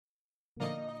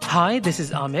Hi, this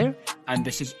is Amir. And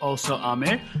this is also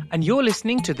Amir. And you're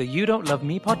listening to the You Don't Love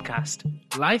Me podcast.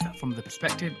 Live from the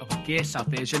perspective of a gay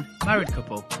South Asian married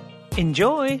couple.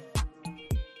 Enjoy!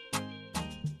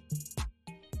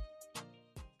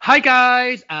 Hi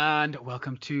guys, and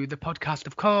welcome to the podcast,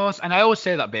 of course. And I always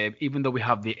say that, babe, even though we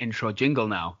have the intro jingle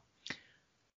now.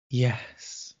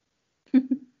 Yes.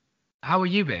 How are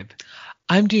you, babe?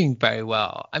 I'm doing very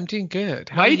well. I'm doing good.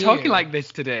 Why are you talking like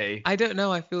this today? I don't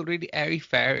know. I feel really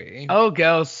airy-fairy. Oh,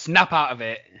 girl, snap out of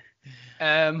it.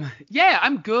 Yeah,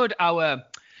 I'm good. Our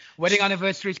wedding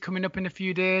anniversary is coming up in a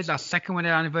few days. Our second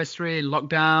wedding anniversary in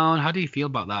lockdown. How do you feel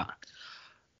about that?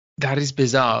 That is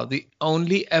bizarre. The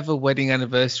only ever wedding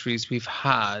anniversaries we've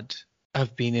had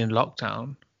have been in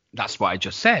lockdown. That's what I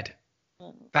just said.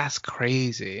 That's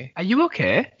crazy. Are you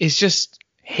okay? It's just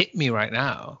hit me right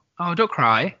now. Oh, don't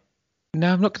cry.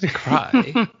 No, I'm not going to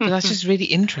cry. But that's just really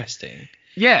interesting.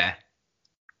 Yeah.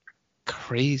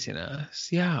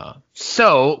 Craziness. Yeah.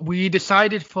 So we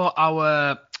decided for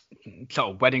our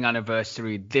sort of wedding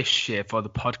anniversary this year for the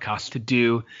podcast to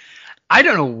do, I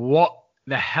don't know what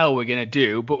the hell we're going to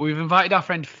do, but we've invited our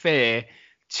friend Faye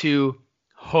to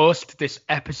host this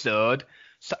episode.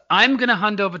 So I'm going to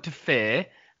hand over to Faye,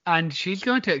 and she's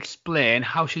going to explain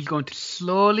how she's going to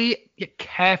slowly, yet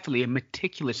carefully and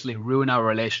meticulously ruin our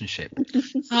relationship.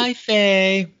 Hi,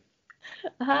 Faye.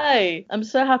 Hi, I'm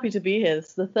so happy to be here.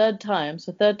 It's the third time,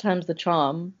 so third time's the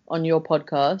charm on your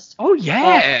podcast. Oh,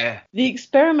 yeah. The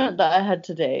experiment that I had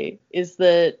today is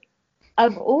that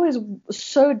I've always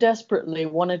so desperately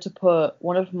wanted to put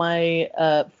one of my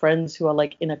friends who are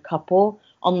like in a couple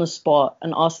on the spot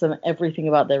and ask them everything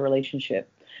about their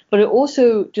relationship. But it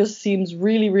also just seems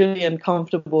really, really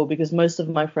uncomfortable because most of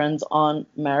my friends aren't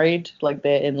married, like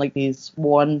they're in like these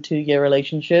 1-2 year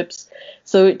relationships.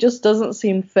 So it just doesn't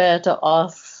seem fair to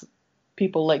ask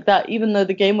people like that, even though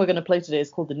the game we're going to play today is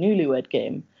called the Newlywed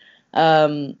Game.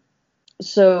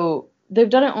 So they've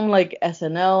done it on like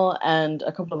SNL and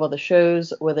a couple of other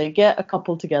shows where they get a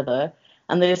couple together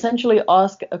and they essentially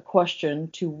ask a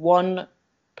question to one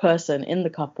person in the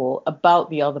couple about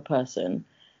the other person.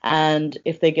 And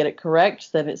if they get it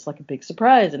correct, then it's like a big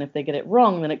surprise. And if they get it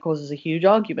wrong, then it causes a huge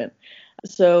argument.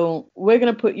 So we're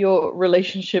going to put your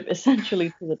relationship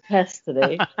essentially to the test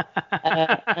today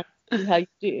and see how you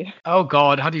do. Oh,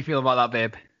 God. How do you feel about that,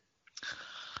 babe?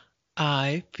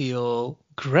 I feel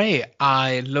great.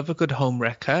 I love a good home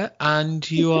wrecker, and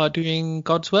you are doing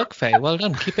God's work, Faye. Well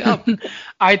done. Keep it up.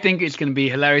 I think it's going to be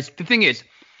hilarious. The thing is,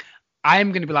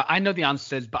 I'm going to be like, I know the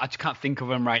answers, but I just can't think of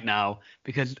them right now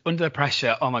because under the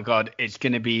pressure, oh my God, it's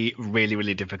going to be really,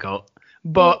 really difficult.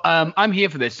 But I'm here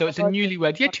for this. So it's a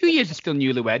newlywed. Yeah, 2 years is still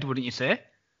newlywed, wouldn't you say?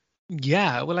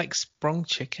 Yeah, we're like sprung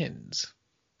chickens.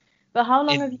 But how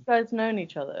long have you guys known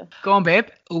each other? Go on, babe.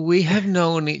 We have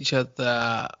known each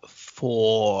other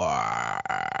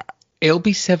it'll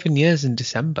be 7 years in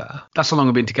December. That's how long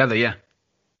we've been together, yeah.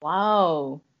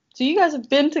 Wow. So you guys have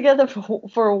been together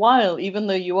for a while, even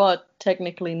though you are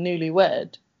technically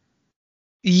newlywed.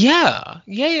 Yeah.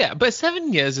 But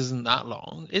 7 years isn't that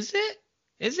long, is it?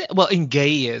 Is it? Well, in gay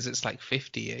years, it's like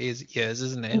 50 years,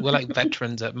 isn't it? We're like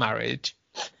veterans at marriage.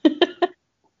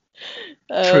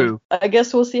 True. I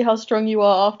guess we'll see how strong you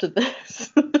are after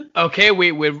this. Okay,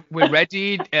 we're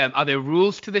ready. Are there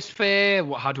rules to this fair?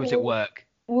 How does it work?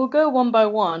 We'll go one by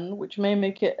one, which may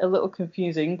make it a little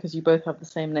confusing because you both have the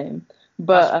same name.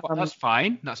 But that's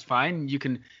fine. That's fine. You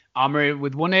can Amir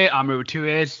with 1 A, Amir with 2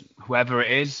 A's, whoever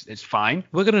it is, it's fine.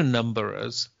 We're gonna number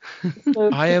us.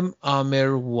 I am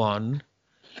Amir 1,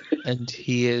 and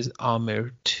he is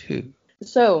Amir 2.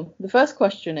 So the first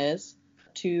question is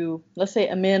to, let's say,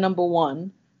 Amir number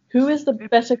 1. Who is the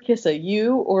better kisser,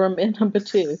 you or Amir number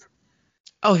 2?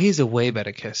 Oh, he's a way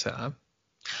better kisser.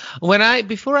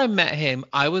 Before I met him,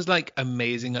 I was like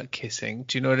amazing at kissing.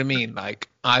 Do you know what I mean? Like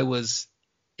I was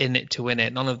in it to win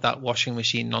it. None of that washing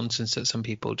machine nonsense that some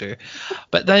people do.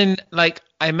 But then like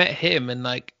I met him and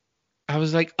like I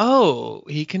was like, oh,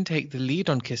 he can take the lead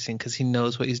on kissing because he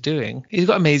knows what he's doing. He's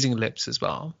got amazing lips as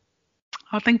well.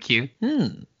 Oh, thank you.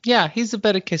 Yeah, he's a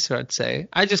better kisser, I'd say.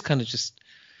 I just kind of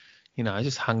I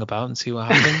just hang about and see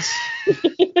what happens.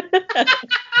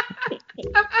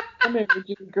 Amir, would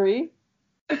you agree?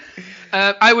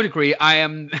 I would agree. I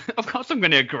am, of course, I'm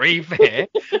going to agree. Fair.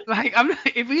 Like,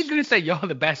 if he's going to say you're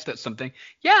the best at something,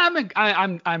 yeah,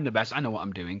 I'm the best. I know what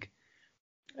I'm doing.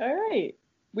 All right,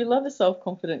 we love a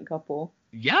self-confident couple.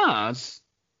 Yes.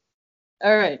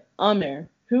 All right, Amir,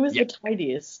 who is the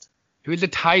tidiest? Who is the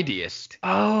tidiest?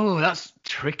 Oh, that's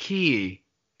tricky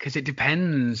because it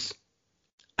depends.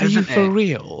 Are you for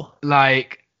real?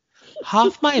 Like,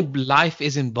 half my life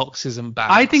is in boxes and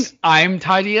bags. I think I'm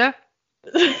tidier.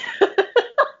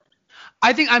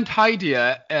 I think I'm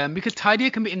tidier because tidier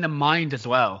can be in the mind as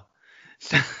well.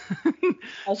 So,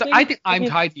 I think I'm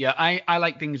tidier. I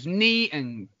like things neat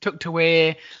and tucked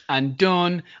away and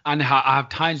done, and I have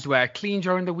times where I clean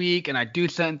during the week and I do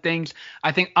certain things.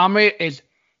 I think Amir is,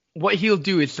 what he'll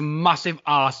do is some massive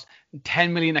ass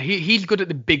 10 million. He's good at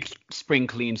the big spring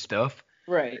clean stuff.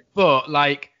 Right. But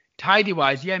like tidy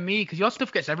wise, yeah, me, because your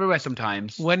stuff gets everywhere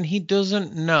sometimes. When he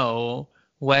doesn't know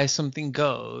where something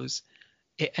goes,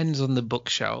 it ends on the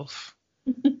bookshelf.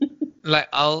 Like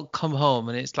I'll come home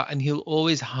and it's like, and he'll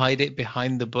always hide it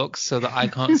behind the books so that I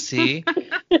can't see.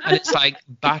 And it's like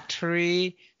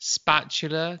battery,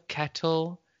 spatula,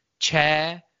 kettle,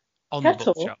 chair on the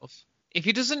bookshelf. If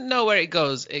he doesn't know where it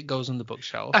goes on the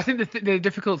bookshelf. I think the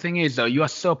difficult thing is though, you are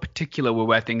so particular with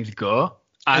where things go.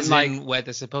 And as like in where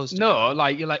they're supposed to go. go.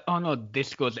 Like you're like, oh no,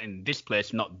 this goes in this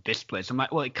place, not this place. I'm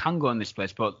like, well, it can go in this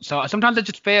place, but so sometimes I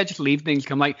just leave things.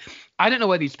 I'm like, I don't know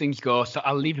where these things go, so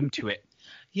I'll leave him to it.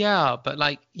 Yeah, but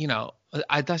like, you know,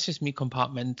 that's just me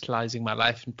compartmentalizing my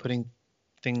life and putting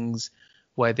things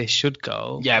where they should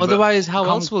go. Yeah. Otherwise, how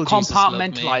else will Jesus love me?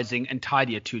 Compartmentalizing and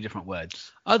tidy are two different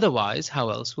words. Otherwise, how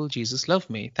else will Jesus love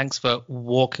me? Thanks for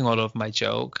walking all over my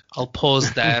joke. I'll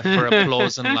pause there for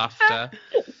applause and laughter.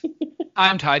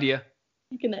 I'm tidier.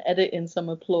 You can edit in some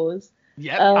applause.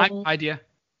 Yeah, I'm tidier.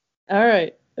 All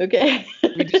right. Okay.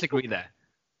 We disagree there.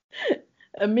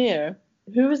 Amir,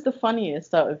 who is the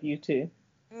funniest out of you two?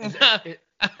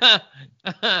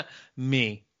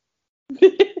 Me.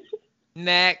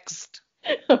 Next.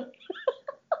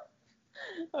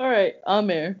 All right,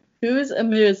 Amir. Who is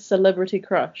Amir's celebrity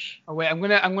crush? Oh wait, I'm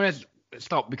gonna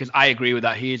stop because I agree with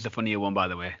that. He is the funnier one, by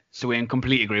the way. So we're in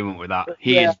complete agreement with that.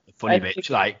 He is the funny bitch,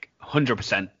 like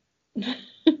 100%.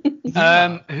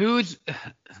 Who's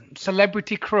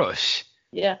celebrity crush?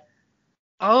 Yeah.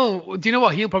 Oh, do you know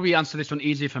what? He'll probably answer this one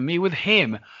easier for me. With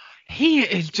him, he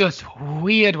is just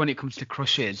weird when it comes to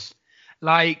crushes.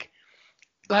 Like.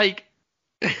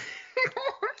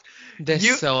 They're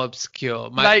so obscure.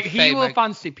 He will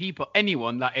fancy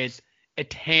anyone that is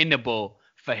attainable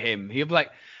for him. He'll be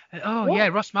like, oh yeah,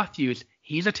 Ross Matthews,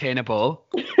 he's attainable.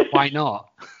 Why not?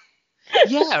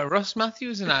 Yeah, Ross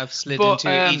Matthews and I have slid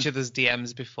into each other's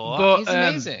DMs before. He's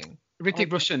amazing.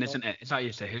 Hrithik Roshan, isn't it? Is that how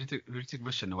you say? Hrithik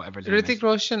Roshan or whatever it is. Hrithik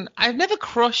Roshan. I've never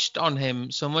crushed on him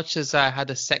so much as I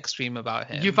had a sex dream about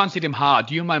him. You fancied him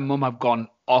hard. You and my mum have gone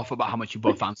off about how much you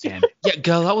both fancy him. Yeah,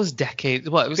 girl, that was decades.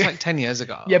 Well, it was like 10 years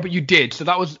ago. Yeah, but you did. So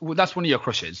that's one of your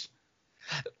crushes.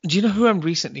 Do you know who I'm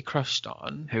recently crushed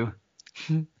on? Who?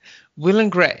 Will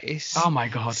and Grace. Oh my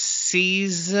god.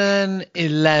 Season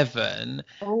 11.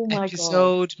 Oh my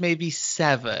episode maybe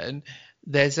 7.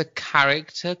 There's a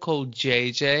character called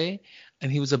JJ,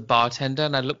 and he was a bartender,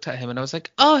 and I looked at him and I was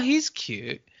like, oh, he's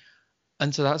cute.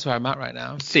 And so that's where I'm at right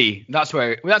now. See, that's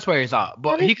where he's at.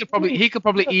 But he could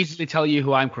probably easily tell you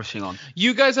who I'm crushing on.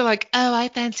 You guys are like, oh, I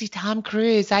fancy Tom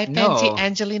Cruise. I fancy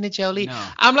Angelina Jolie. No.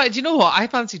 I'm like, do you know what? I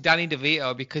fancy Danny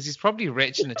DeVito because he's probably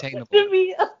rich and attainable.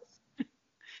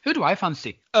 Who do I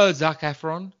fancy? Oh, Zac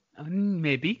Efron.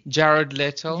 Maybe. Jared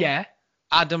Leto. Yeah.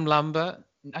 Adam Lambert.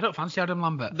 I don't fancy Adam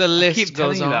Lambert. The list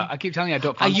goes on. I keep telling you I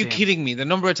don't fancy him. Are you kidding me? The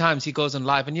number of times he goes on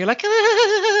live and you're like,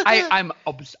 I'm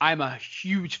a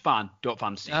huge fan. Don't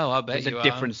fancy. Oh, I bet There's you a are.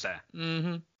 difference there.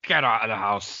 Mm-hmm. Get out of the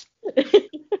house.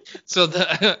 So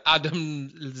the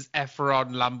Adam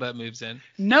Efron Lambert moves in.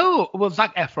 No, well,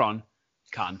 Zac Efron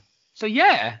can. So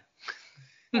yeah.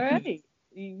 All right.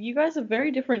 You guys are very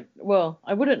different. Well,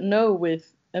 I wouldn't know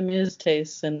with Amir's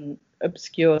tastes and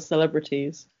obscure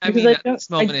celebrities. I mean, at this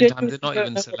moment in time, they're not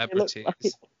even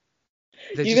celebrities.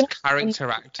 They're just character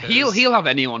actors. He'll have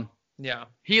anyone. Yeah.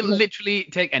 He'll literally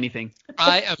take anything.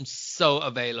 I am so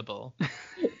available.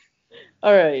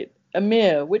 All right.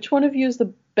 Amir, which one of you is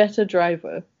the better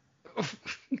driver?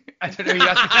 I don't know who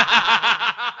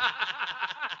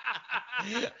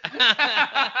you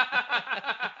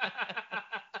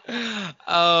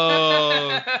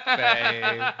Oh,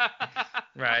 babe.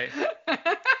 Right.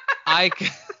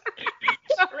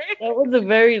 Sorry. That was a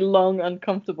very long,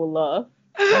 uncomfortable laugh.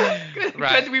 Because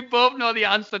Right. we both know the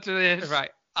answer to this. Right.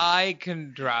 I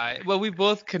can drive. Well, we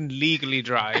both can legally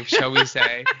drive, shall we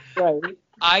say. Right.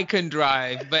 I can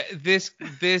drive, but this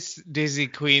Dizzy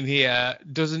Queen here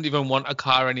doesn't even want a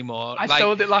car anymore. I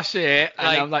sold it last year,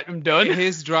 and I'm done.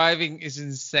 His driving is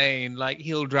insane. Like,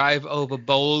 he'll drive over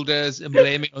boulders and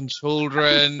blame it on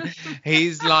children.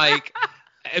 He's like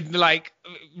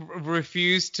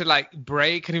refused to like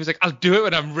brake, and he was like, I'll do it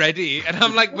when I'm ready. And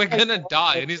I'm like, we're gonna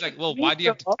die. And he's like, well, why do you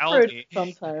have to tell me?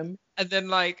 Sometime. And then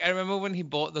like I remember when he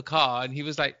bought the car and he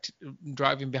was like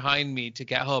driving behind me to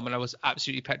get home, and I was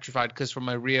absolutely petrified because from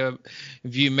my rear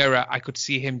view mirror I could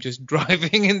see him just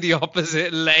driving in the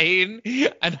opposite lane,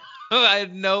 and I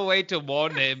had no way to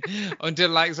warn him until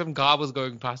like some car was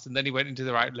going past, and then he went into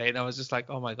the right lane. I was just like,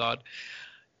 oh my god,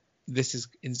 this is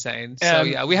insane. So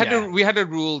yeah, we had a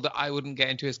rule that I wouldn't get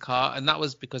into his car, and that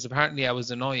was because apparently I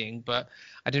was annoying, but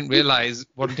I didn't realize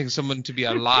wanting someone to be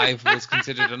alive was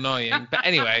considered annoying. But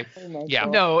anyway, yeah.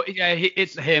 No, yeah,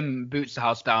 it's him, boots the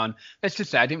house down. Let's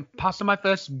just say I didn't pass on my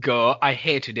first go. I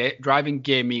hated it. Driving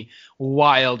gave me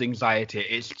wild anxiety.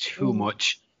 It's too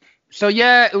much. So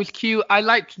yeah, it was cute. I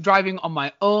liked driving on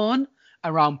my own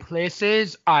around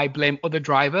places. I blame other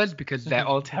drivers because they're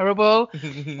all terrible,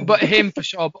 but him for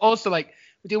sure. But also, like,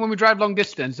 when we drive long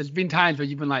distance, there's been times where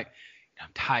you've been like, I'm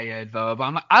tired, blah, blah, blah.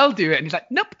 I'm like, I'll do it. And he's like,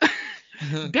 nope,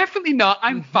 definitely not.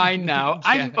 I'm fine now.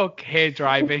 I'm okay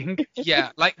driving. Yeah,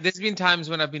 like there's been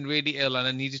times when I've been really ill and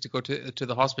I needed to go to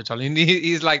the hospital, and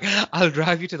he's like, I'll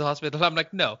drive you to the hospital. I'm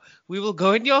like, no, we will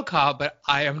go in your car, but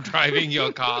I am driving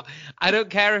your car. I don't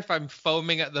care if I'm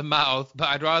foaming at the mouth, but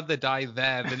I'd rather die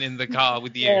there than in the car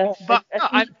with you. Yeah, But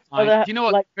I'm fine. You know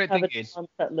what the great thing is?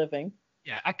 Living.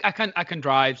 Yeah, I can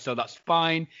drive, so that's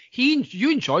fine.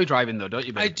 You enjoy driving though, don't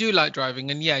you, babe? I do like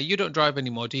driving, and yeah, you don't drive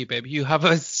anymore, do you, babe? You have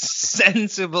a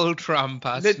sensible tram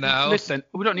pass now. Listen,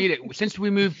 we don't need it. Since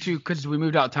because we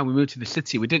moved out of town, we moved to the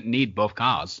city. We didn't need both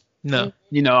cars. No.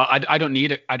 You know, I don't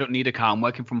need it. I don't need a car. I'm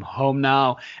working from home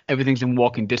now. Everything's in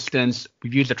walking distance.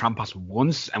 We've used the tram pass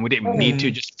once, and we didn't even need to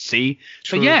just see.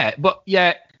 True. So yeah, but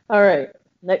yeah. All right.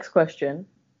 Next question.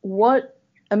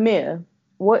 Amir,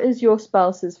 what is your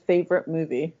spouse's favorite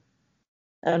movie,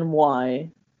 and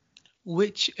why?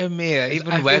 Which Amir?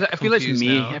 I feel it's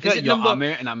me. Now. I feel like you're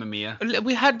Amir and I'm Amir.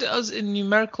 We had us in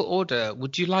numerical order.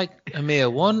 Would you like Amir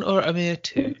 1 or Amir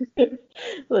 2?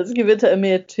 Let's give it to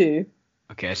Amir 2.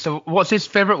 Okay, so what's his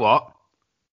favorite what?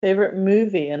 Favorite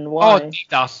movie and why? Oh,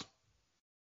 Devdas.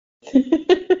 Really?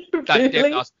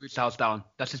 Devdas, Boots the House Down.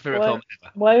 That's his favorite film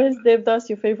ever. Why is Devdas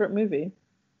your favorite movie?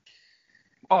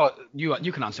 Oh,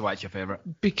 you can answer why it's your favorite.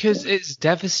 Because it's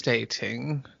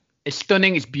devastating. It's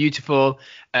stunning. It's beautiful.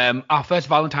 Our first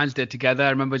Valentine's Day together,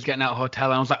 I remember us getting out of a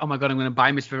hotel and I was like, oh my God, I'm going to buy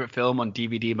him his favorite film on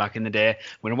DVD back in the day.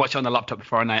 I'm going to watch it on the laptop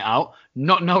before a night out,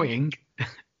 not knowing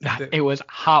that it was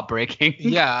heartbreaking.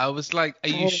 Yeah, I was like, are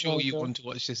you sure you want to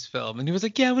watch this film? And he was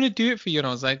like, yeah, I'm going to do it for you. And I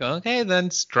was like, okay,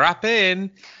 then strap in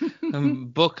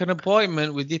and book an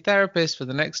appointment with your therapist for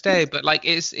the next day. But like,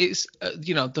 it's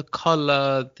you know, the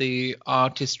color, the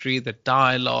artistry, the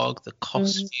dialogue, the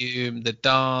costume, the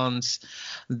dance,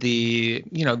 the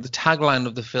tagline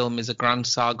of the film is a grand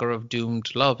saga of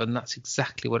doomed love. And that's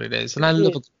exactly what it is. And I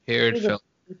love a period film.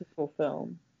 Beautiful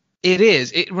film. It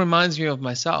is. It reminds me of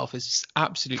myself. It's just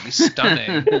absolutely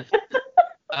stunning.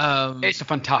 It's a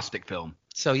fantastic film.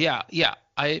 So yeah.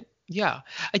 I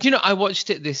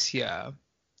watched it this year,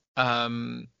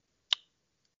 and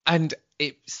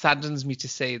it saddens me to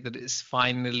say that it's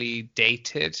finally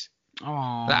dated.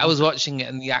 Oh. Like, I was watching it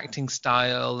and the acting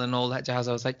style and all that jazz.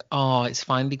 I was like, oh, it's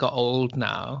finally got old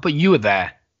now. But you were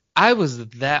there. I was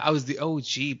there. I was the OG,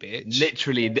 bitch.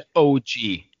 Literally the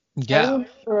OG. Yeah. I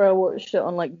remember I watched it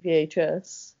on like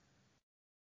VHS.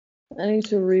 I need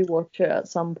to rewatch it at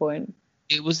some point.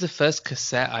 It was the first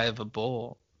cassette I ever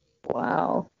bought.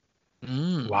 Wow.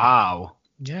 Wow.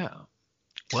 Yeah.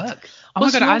 Work. Oh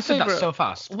my God, I answered that so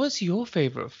fast. What's your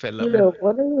favorite film? Yeah,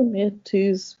 what are Amir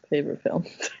 2's favorite films?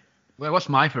 Well, what's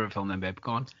my favorite film then, babe?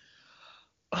 Go on.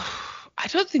 I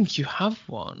don't think you have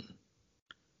one.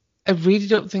 I really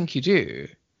don't think you do.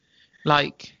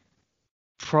 Like,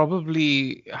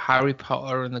 probably Harry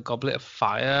Potter and the Goblet of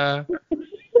Fire,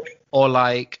 or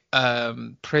like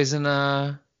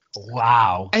Prisoner.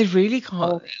 Wow. I really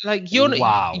can't. Like, you're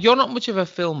not much of a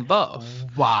film buff.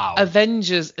 Wow.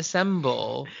 Avengers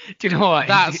Assemble. Do you know what?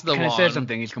 That's the one. Can I say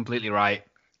something? He's completely right.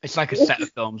 It's like a set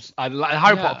of films. I like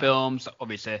Harry Potter films,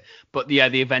 obviously, but the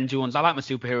Avenger ones. I like my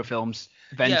superhero films.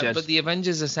 Avengers. Yeah, but the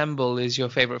Avengers Assemble is your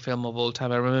favorite film of all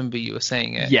time. I remember you were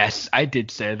saying it. Yes, I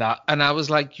did say that. And I was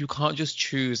like, you can't just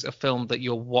choose a film that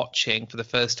you're watching for the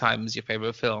first time as your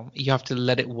favorite film. You have to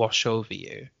let it wash over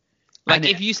you. Like,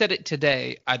 if you said it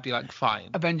today, I'd be like,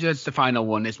 fine. Avengers, the final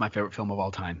one, is my favorite film of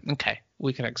all time. Okay,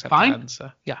 we can accept Fine. that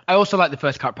answer. Yeah. I also like the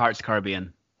first Pirates of the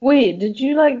Caribbean. Wait, did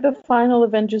you like the final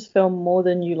Avengers film more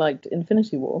than you liked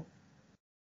Infinity War?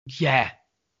 Yeah.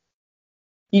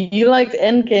 You liked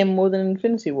Endgame more than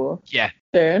Infinity War? Yeah.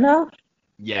 Fair enough.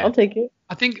 Yeah. I'll take it.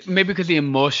 I think maybe because the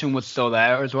emotion was still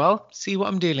there as well. See what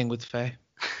I'm dealing with, Faye.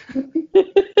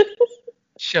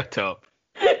 Shut up.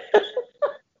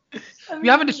 You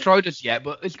haven't destroyed us yet,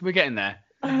 but we're getting there.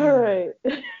 All right.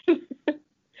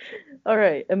 All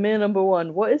right. Amir number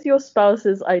 1. What is your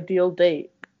spouse's ideal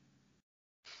date?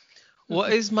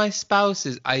 What is my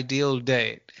spouse's ideal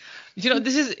date?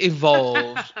 This is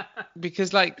evolved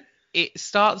because like it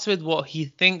starts with what he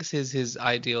thinks is his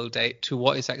ideal date to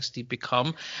what it's actually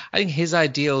become. I think his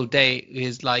ideal date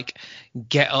is like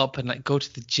get up and like go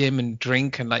to the gym and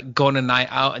drink and like go on a night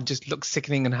out and just look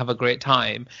sickening and have a great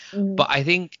time. But I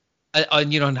think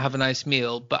and have a nice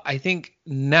meal. But I think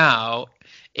now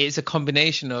it's a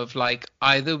combination of like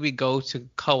either we go to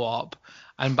Co-op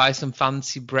and buy some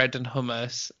fancy bread and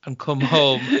hummus and come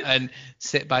home and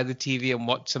sit by the TV and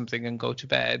watch something and go to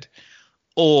bed,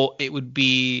 or it would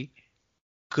be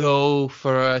go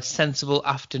for a sensible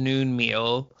afternoon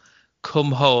meal,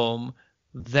 come home,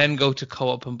 then go to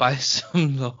Co-op and buy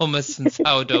some hummus and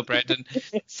sourdough bread and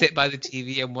sit by the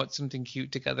TV and watch something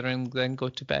cute together and then go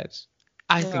to bed.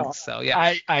 I think so,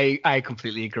 yeah. I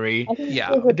completely agree.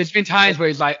 Yeah. There's been times where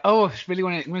he's like, oh, I really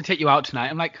want to take you out tonight.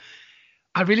 I'm like,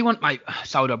 I really want my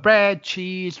sourdough bread,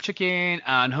 cheese, chicken,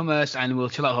 and hummus, and we'll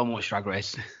chill at home and watch Drag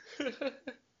Race.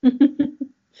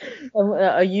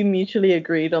 Are you mutually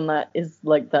agreed on that? Is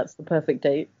like that's the perfect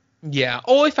date? Yeah.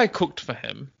 Or if I cooked for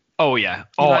him. Oh yeah.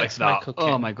 It's that.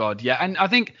 Oh my god. Yeah. And I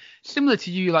think similar to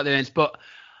you, like this, but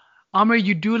Amr,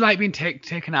 you do like being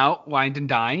taken out, wined and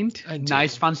dined.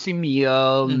 Nice fancy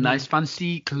meal, nice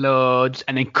fancy clothes,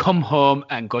 and then come home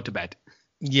and go to bed.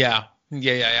 Yeah.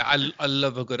 I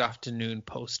love a good afternoon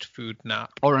post-food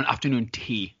nap. Or an afternoon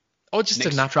tea. Or just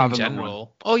a nap in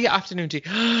general. Oh, yeah, afternoon tea.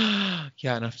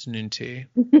 Yeah, an afternoon tea.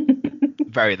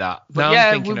 Very that. But now yeah,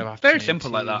 I'm thinking of very simple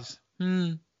teas. Like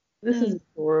that. This is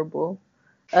adorable.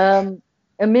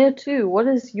 Amir too, what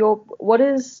is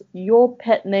your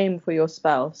pet name for your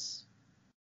spouse?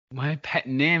 My pet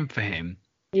name for him?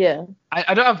 Yeah.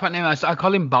 I don't have a pet name. I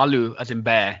call him Balu, as in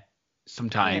bear,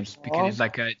 sometimes, because he's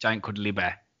like a giant cuddly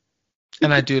bear.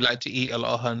 And I do like to eat a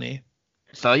lot of honey.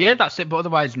 So yeah, that's it. But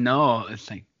otherwise, no. It's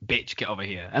like, bitch, get over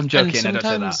here. I'm joking. I don't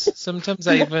say that. Sometimes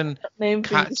I even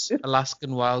catch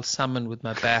Alaskan wild salmon with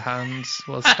my bare hands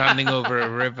while standing over a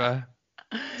river.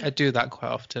 I do that quite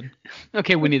often.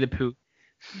 Okay, Winnie the Pooh.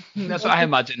 That's what I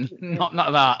imagine. Not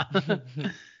that.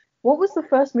 What was the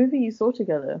first movie you saw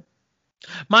together?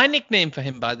 My nickname for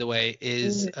him, by the way,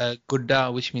 is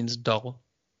Gudda, which means doll.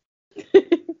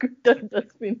 Gudda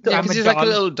does mean doll. Yeah, because he's like a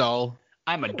little doll.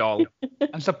 I'm a doll.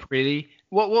 I'm so pretty.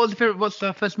 What's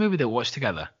the first movie they watched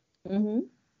together?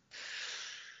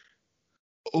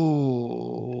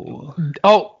 Oh,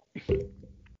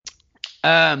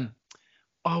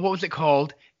 what was it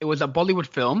called? It was a Bollywood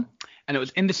film, and it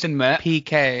was in the cinema.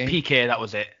 PK, that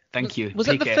was it. Thank you. Was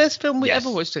that the first film we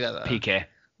ever watched together? PK.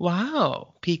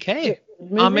 Wow, PK.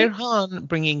 Amir Khan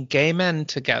bringing gay men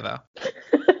together.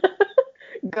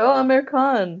 Go Amir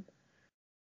Khan.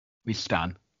 We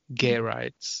stan. Gay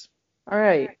rights. All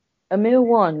right. Amir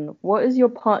 1, what is your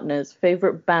partner's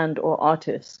favorite band or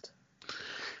artist?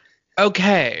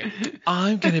 Okay,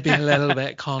 I'm going to be a little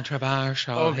bit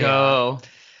controversial here. Go.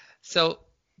 So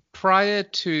prior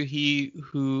to He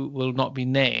Who Will Not Be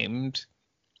Named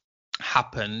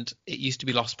happened, it used to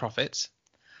be Lost Prophets.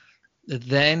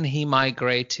 Then he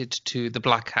migrated to the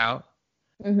Blackout.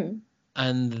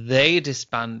 And they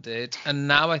disbanded. And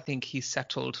now I think he's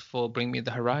settled for Bring Me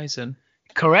the Horizon.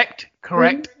 Correct.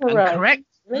 Correct.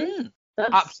 Really?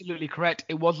 Absolutely correct.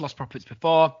 It was Lost Prophets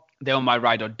before. They were my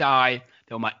ride or die.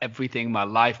 They were my everything, my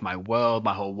life, my world.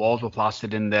 My whole walls were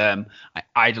plastered in them. I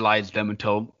idolized them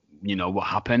until, what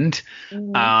happened.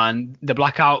 And the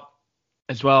Blackout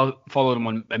as well, followed them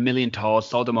on a million tours,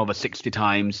 saw them over 60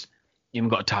 times, even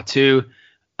got a tattoo.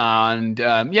 And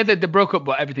they broke up,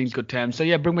 but everything's good terms. So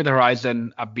yeah, Bring Me the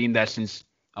Horizon. I've been there since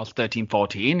I was 13,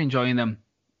 14, enjoying them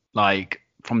like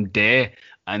from day.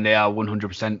 And they are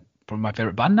 100% from my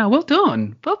favorite band now. Well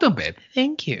done, babe.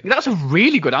 Thank you. That's a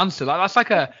really good answer. That's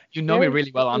like a me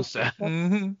really well answer.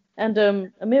 And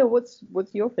Amir, what's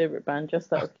your favorite band?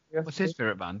 Just out of curiosity. What's his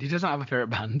favorite band? He doesn't have a favorite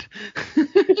band.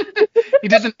 He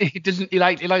doesn't. He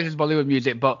likes his Bollywood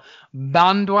music, but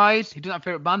band wise, he doesn't have a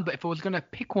favorite band. But if I was gonna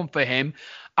pick one for him,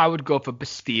 I would go for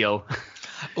Bastille.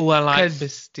 Oh, I like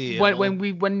Bastille.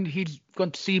 When he's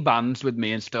gone to see bands with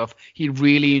me and stuff, he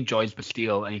really enjoys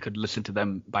Bastille, and he could listen to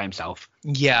them by himself.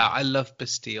 Yeah, I love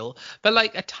Bastille, but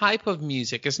like a type of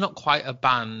music, it's not quite a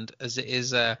band as it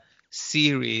is a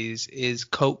series. Is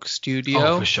Coke Studio?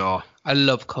 Oh, for sure. I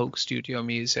love Coke Studio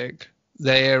music.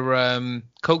 They're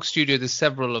Coke Studio. There's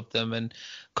several of them, and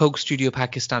Coke Studio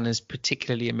Pakistan is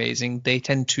particularly amazing. They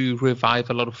tend to revive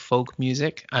a lot of folk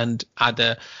music and add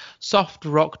a soft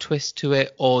rock twist to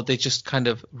it, or they just kind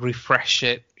of refresh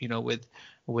it,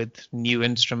 with new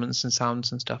instruments and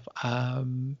sounds and stuff.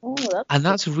 And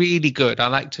that's really good. I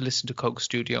like to listen to Coke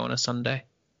Studio on a Sunday.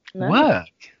 Work.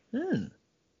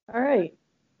 All right.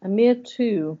 Amir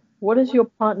 2. What is your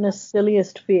partner's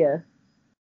silliest fear?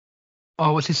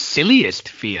 Oh, what's his silliest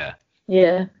fear?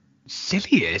 Yeah.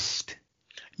 Silliest?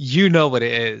 You know what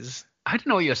it is. I don't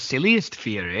know what your silliest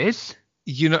fear is.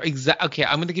 You know exactly. Okay,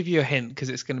 I'm going to give you a hint because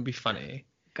it's going to be funny.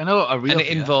 I know a real And it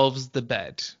fear. involves the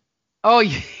bed. Oh,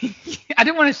 yeah. I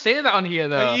didn't want to say that on here,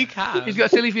 though. Oh, you can. He's got a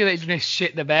silly fear that he's going to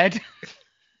shit the bed.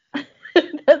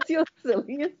 That's your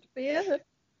silliest fear?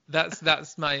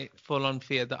 That's my full-on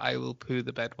fear that I will poo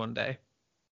the bed one day.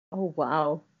 Oh,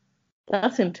 wow.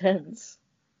 That's intense.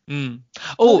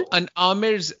 Oh, and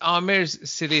Amir's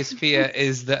silliest fear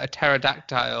is that a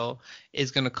pterodactyl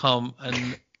is going to come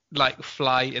and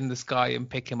fly in the sky and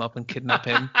pick him up and kidnap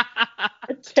him.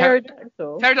 A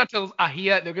pterodactyl? Pterodactyls are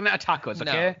here. They're going to attack us,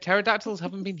 okay? No, pterodactyls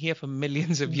haven't been here for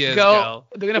millions of years, girl.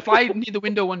 They're going to fly near the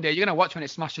window one day. You're going to watch when it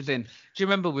smashes in. Do you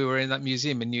remember we were in that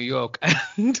museum in New York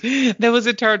and there was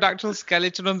a pterodactyl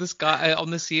skeleton on the sky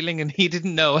on the ceiling and he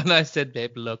didn't know, and I said,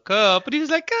 babe, look up, and he was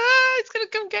like, it's going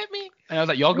to come get me. And I was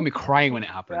like, you're going to be crying when it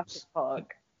happens.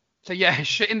 So yeah,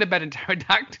 shit in the bed and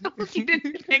pterodactyls. You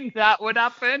didn't think that would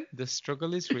happen? The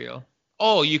struggle is real.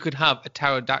 Or you could have a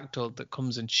pterodactyl that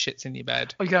comes and shits in your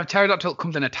bed. Or you could have a pterodactyl that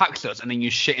comes and attacks us, and then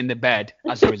you shit in the bed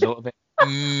as a result of it.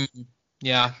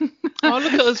 Yeah. Oh,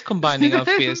 look at us combining our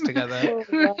fears together. Oh,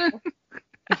 wow.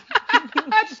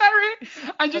 I'm sorry.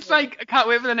 I'm just I can't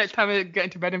wait for the next time I get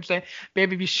into bed and say,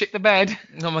 baby, you shit the bed.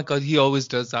 Oh my God, he always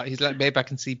does that. He's like, babe, I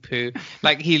can see poo.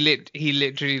 He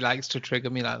literally likes to trigger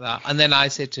me like that. And then I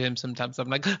say to him sometimes, I'm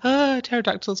like,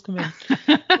 pterodactyls come in.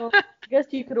 Well, I guess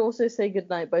you could also say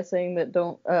goodnight by saying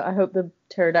that I hope the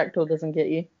pterodactyl doesn't get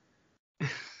you.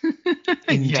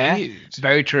 Indeed. Yeah, it's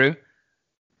very true.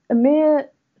 Amir,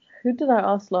 who did I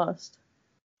ask last?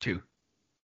 2.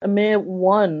 Amir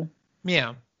 1.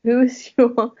 Yeah. Who is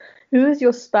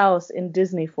your spouse in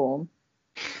Disney form?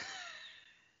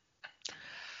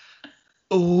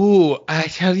 Oh, I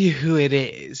tell you who it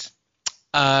is.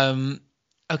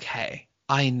 Okay,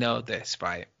 I know this,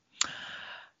 right?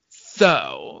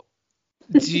 So,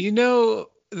 do you know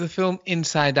the film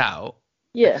Inside Out?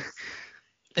 Yes.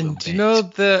 And do you know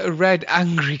the red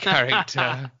angry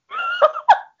character?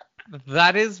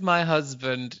 That is my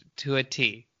husband to a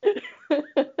T.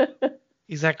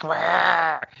 He's like,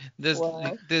 "Wah!" There's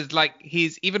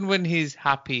he's, even when he's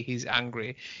happy, he's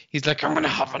angry. He's like, I'm gonna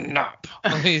have a nap.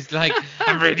 And he's like,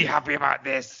 I'm really happy about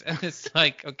this. And it's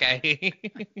like, okay.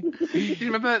 Do you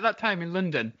remember that time in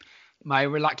London, my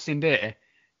relaxing day?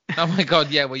 Oh my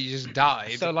God, yeah, where you just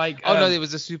died. So no, it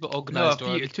was a super organized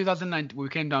one. 2009, we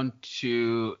came down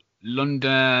to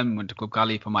London, went to Club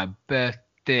Cali for my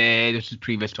birthday. This was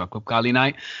previous to our Club Cali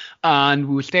night, and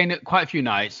we were staying at quite a few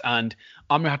nights, and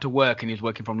Amir had to work, and he was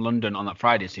working from London on that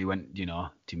Friday, so he went,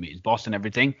 to meet his boss and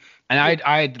everything. And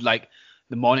I had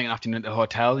the morning and afternoon at the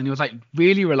hotel, and he was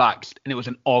really relaxed, and it was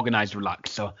an organized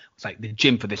relax. So it's the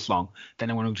gym for this long,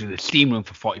 then I want to do the steam room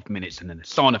for 40 minutes, and then the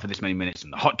sauna for this many minutes,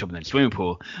 and the hot tub, and then swimming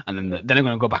pool, and then I'm going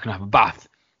to go back and have a bath.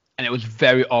 And it was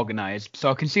very organized.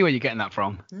 So I can see where you're getting that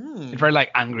from. It's very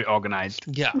angry organized.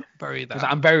 Yeah, very that.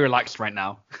 I'm very relaxed right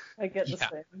now. I get the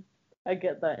same. I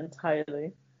get that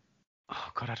entirely. Oh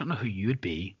God, I don't know who you'd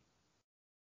be.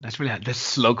 That's really the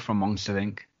slug from Monster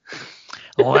Inc.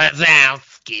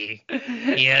 Wazowski,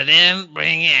 you didn't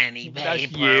bring any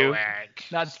paperwork.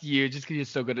 That's you, just because you're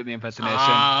so good at the impersonation.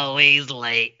 Always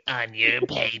late on your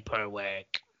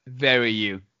paperwork. Very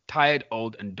you. Tired,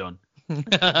 old, and done.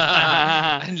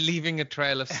 And leaving a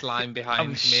trail of slime behind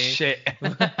me. Shit.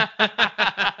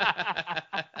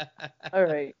 All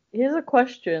right. Here's a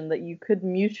question that you could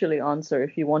mutually answer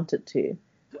if you wanted to.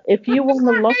 If you won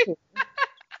the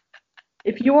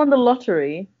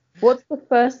lottery, what's the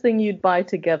first thing you'd buy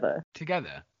together?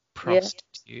 Together?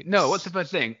 Prostitutes. Yeah. No, what's the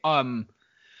first thing?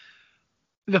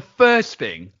 The first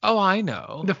thing. Oh, I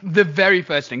know. The very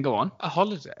first thing. Go on. A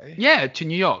holiday. Yeah, to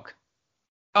New York.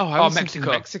 Oh, I was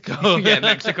Mexico. Mexico. Yeah,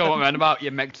 Mexico. What man about? Yeah,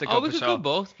 Mexico. Oh, we for could sure. go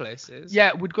both places.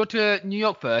 Yeah, we'd go to New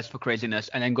York first for craziness,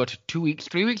 and then go to 2 weeks,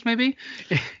 3 weeks maybe.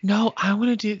 No, I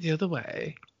want to do it the other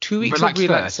way. 2 weeks of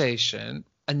relaxation,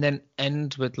 and then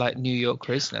end with New York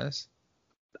craziness.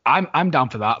 I'm down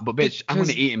for that, but bitch, I'm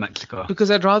gonna eat in Mexico.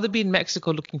 Because I'd rather be in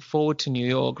Mexico looking forward to New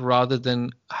York rather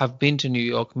than have been to New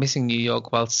York, missing New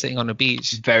York while sitting on a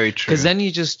beach. Very true. Because then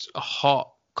you're just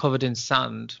hot, covered in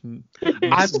sand.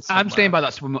 I'm staying by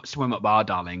that swim up bar,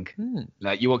 darling. Hmm.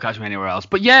 Like, you won't catch me anywhere else.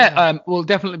 But yeah, we'll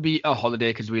definitely be a holiday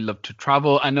because we love to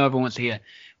travel. I know everyone wants to hear,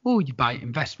 oh, you buy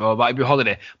invest, well, it'd be a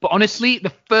holiday. But honestly,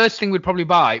 the first thing we'd probably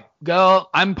buy, girl,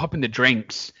 I'm popping the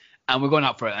drinks. And we're going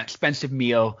out for an expensive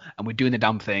meal, and we're doing the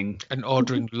damn thing. And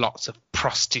ordering lots of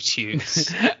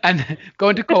prostitutes. And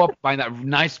going to Co-op, buying the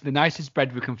nicest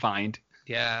bread we can find.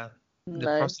 Yeah. The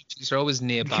Nice. prostitutes are always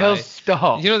nearby. Girl,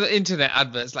 stop. You know the internet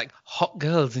adverts like hot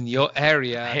girls in your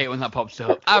area. I hate when that pops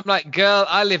up. I'm like, girl,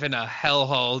 I live in a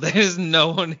hellhole. There's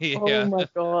no one here. Oh my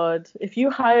god. If you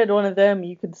hired one of them,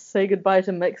 you could say goodbye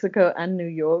to Mexico and New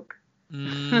York.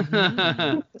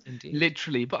 Mhm. Indeed.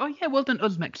 Literally. But oh yeah, well done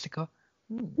us, Mexico.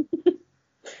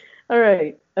 All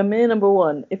right. Amir number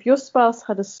 1. If your spouse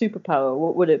had a superpower,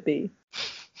 what would it be?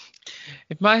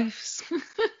 If my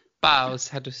spouse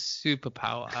had a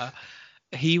superpower,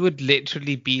 he would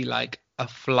literally be like a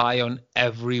fly on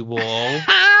every wall.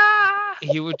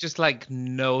 He would just like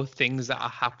know things that are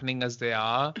happening as they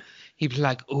are. He'd be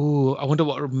like, "Oh, I wonder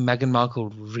what Meghan Markle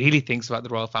really thinks about the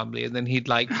royal family," and then he'd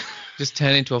like just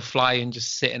turn into a fly and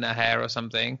just sit in her hair or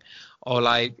something, or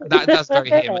like that's very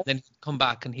him. And then he'd come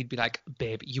back and he'd be like,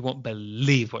 "Babe, you won't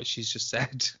believe what she's just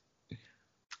said."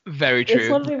 Very true. It's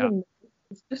not even.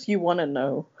 It's just you want to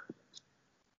know.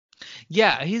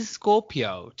 Yeah, he's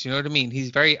Scorpio. Do you know what I mean? He's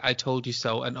very I told you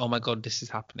so, and oh my god, this is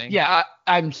happening. Yeah,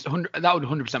 that would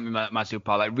 100% be my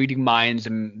superpower, like reading minds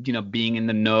and, you know, being in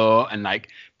the know and like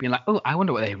being like, oh, I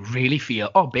wonder what they really feel.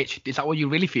 Oh, bitch, is that what you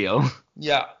really feel?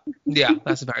 Yeah,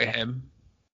 that's very him.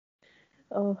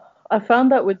 Oh, I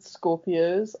found that with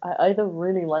Scorpios, I either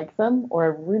really like them or I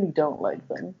really don't like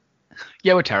them.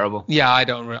 Yeah, we're terrible. Yeah, I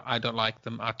don't like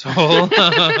them at all.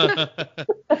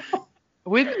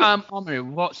 With Omri,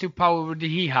 what superpower would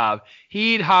he have?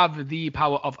 He'd have the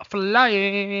power of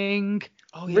flying.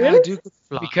 Oh yeah, Really? I do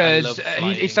fly. I Because love he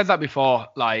flying. said that before,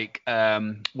 like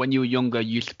when you were younger,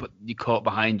 you used to put your coat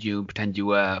behind you and pretend you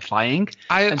were flying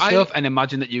and stuff, and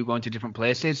imagine that you were going to different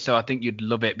places. So I think you'd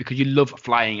love it because you love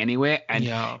flying anyway. And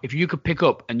Yeah. if you could pick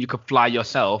up and you could fly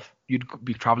yourself, you'd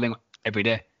be traveling every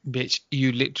day. Bitch,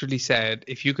 you literally said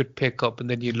if you could pick up, and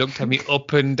then you looked at me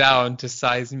up and down to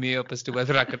size me up as to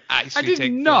whether I could actually did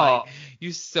take not. flight.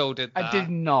 You so did that. I did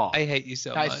not. I hate you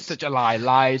so That much. is such a lie.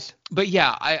 Lies. But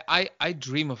yeah, I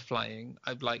dream of flying.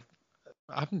 I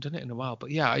haven't done it in a while, but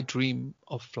yeah, I dream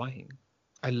of flying.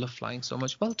 I love flying so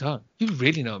much. Well done. You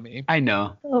really know me. I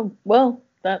know. Oh, well,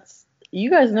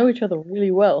 you guys know each other really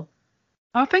well.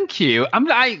 Oh, thank you.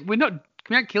 We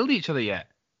haven't killed each other yet.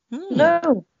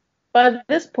 No. But at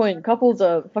this point, couples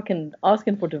are fucking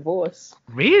asking for divorce.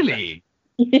 Really?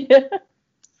 Yeah.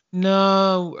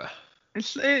 No.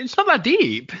 It's not that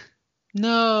deep.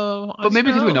 No. But maybe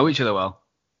because we know each other well.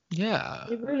 Yeah.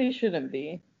 It really shouldn't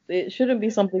be. It shouldn't be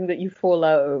something that you fall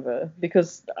out over,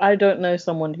 because I don't know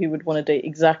someone who would want to date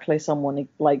exactly someone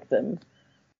like them.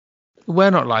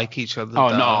 We're not like each other. Oh,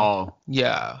 though. no.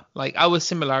 Yeah. Like our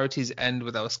similarities end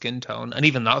with our skin tone, and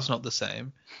even that's not the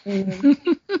same.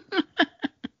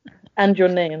 And your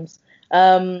names.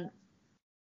 Amir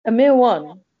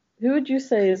 1, who would you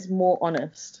say is more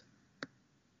honest?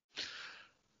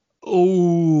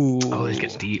 Oh, this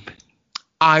gets deep.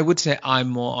 I would say I'm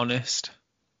more honest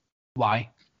Why?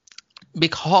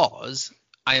 because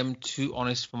I am too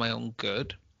honest for my own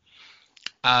good.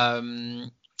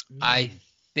 I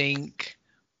think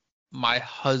my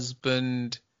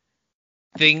husband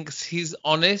thinks he's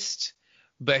honest,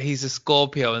 but he's a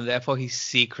Scorpio and therefore he's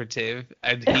secretive,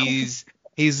 and he's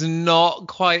not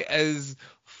quite as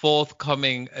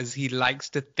forthcoming as he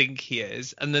likes to think he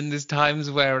is. And then there's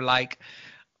times where like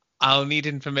I'll need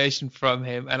information from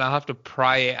him and I'll have to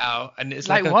pry it out, and it's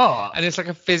like what? and it's like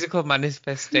a physical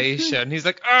manifestation. He's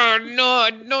like, oh no,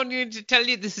 I don't need to tell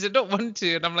you this. I don't want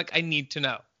to. And I'm like, I need to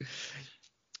know.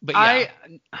 But yeah.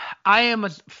 I am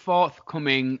as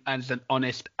forthcoming and as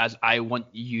honest as I want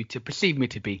you to perceive me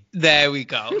to be. There we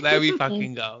go. There we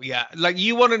fucking go. Yeah. Like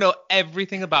you want to know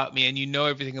everything about me and you know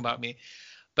everything about me,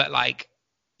 but like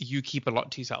you keep a lot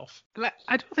to yourself. Like,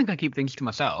 I don't think I keep things to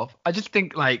myself. I just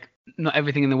think like not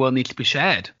everything in the world needs to be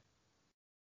shared.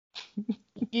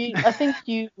 I think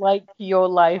you like your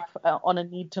life on a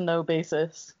need-to-know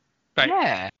basis. Right.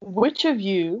 Yeah. Which of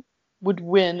you would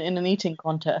win in an eating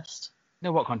contest?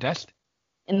 No, what contest?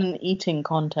 In an eating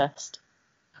contest.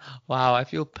 Wow, I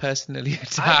feel personally I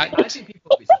attacked. think people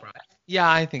will be surprised. Yeah,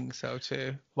 I think so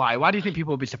too. Why? Why do you think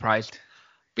people will be surprised?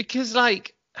 Because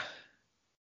like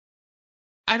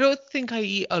I don't think I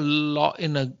eat a lot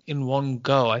in one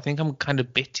go. I think I'm kind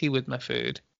of bitty with my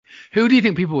food. Who do you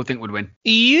think people would think would win?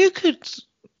 You could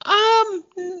I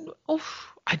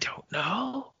don't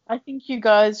know. I think you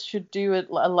guys should do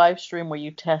a live stream where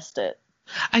you test it.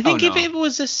 I think if no. it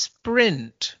was a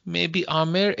sprint, maybe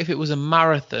Amir. If it was a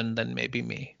marathon, then maybe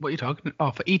me. What are you talking?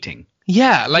 Oh, for eating.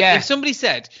 Yeah, like Yeah. if somebody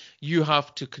said you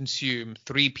have to consume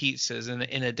 3 pizzas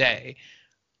in a day,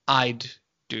 I'd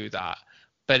do that.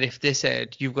 But if they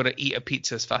said you've got to eat a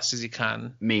pizza as fast as you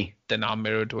can, Me. then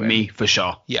Amir would win. Me, for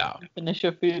sure. Yeah. Finish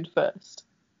your food first.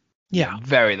 Yeah.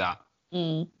 Very that.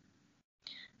 I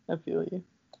feel you.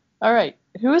 All right.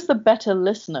 Who is the better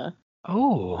listener?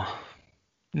 Oh.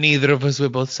 Neither of us were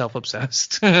both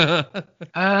self-obsessed.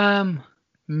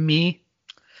 Me.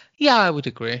 Yeah, I would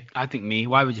agree. I think me.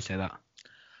 Why would you say that?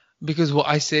 Because what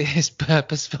I say is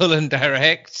purposeful and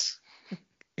direct.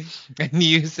 And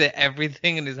you say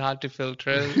everything and it's hard to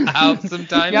filter out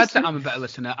sometimes. Yeah, I'd say I'm a better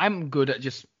listener. I'm good at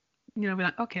just, be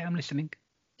like, okay, I'm listening.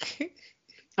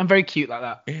 I'm very cute like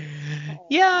that.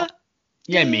 Yeah.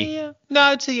 Yeah, me. Yeah. No,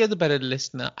 I'd say you're the better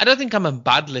listener. I don't think I'm a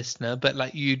bad listener, but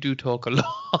like you do talk a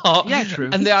lot. Yeah, true.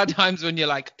 And there are times when you're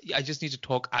like, I just need to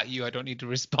talk at you. I don't need to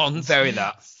respond. Very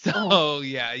that. So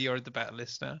yeah, you're the better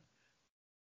listener.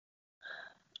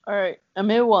 All right.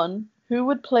 Amir 1. Who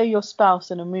would play your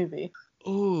spouse in a movie?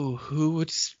 Ooh, who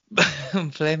would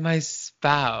play my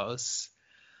spouse?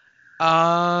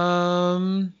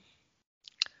 Oh.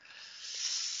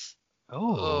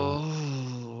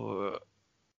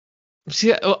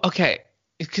 See, okay,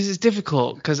 because it's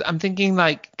difficult. Because I'm thinking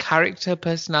like character,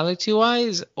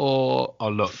 personality-wise, or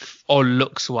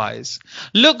looks-wise.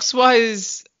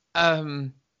 Looks-wise,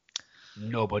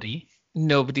 Nobody.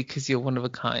 nobody, because you're one of a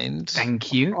kind.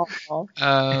 Thank you. Oh.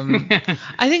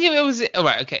 I think if it was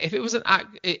okay. If it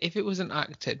was an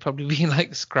actor, it'd probably be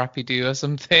like Scrappy Doo or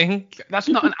something. That's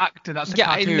not an actor. That's a Yeah,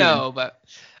 cartoon. I know, but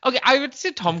okay, I would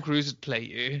say Tom Cruise would play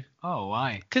you. Oh,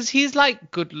 why? Because he's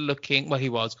like good looking. Well, he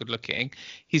was good looking.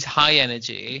 He's high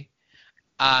energy,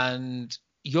 and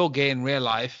you're gay in real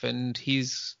life, and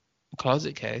he's a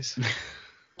closet case.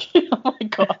 Oh my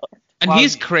god. And Wow.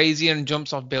 he's crazy and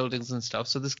jumps off buildings and stuff.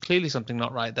 So there's clearly something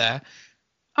not right there.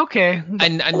 Okay.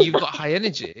 And you've got high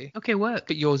energy, Okay, work.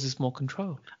 but yours is more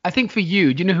controlled. I think for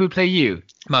you, do you know who would play you?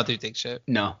 Madhu Dixit.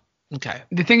 No. Okay.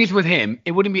 The thing is with him,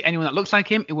 it wouldn't be anyone that looks like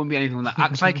him. It wouldn't be anyone that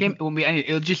acts like him. It wouldn't be any.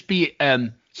 It'll just be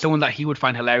someone that he would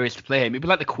find hilarious to play him. It'd be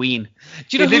like the Queen.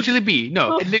 Do you know It'd who-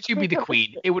 it'd literally be the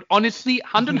Queen. It would honestly,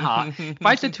 hand on heart, if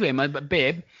I said to him,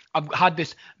 babe, I've had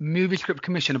this movie script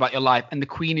commission about your life, and the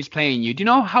Queen is playing you. Do you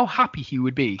know how happy he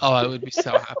would be? Oh, I would be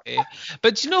so happy.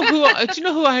 But do you know who?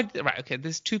 I right? Okay,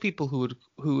 there's 2 people who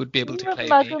would be able Can to you play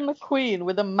imagine me. the Queen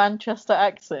with a Manchester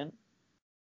accent?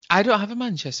 I don't have a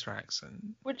Manchester accent.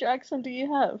 Which accent do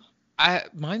you have?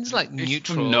 Mine's like It's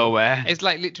neutral. from nowhere. It's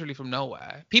like literally from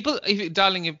nowhere.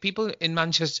 If people in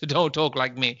Manchester don't talk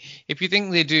like me, if you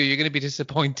think they do, you're going to be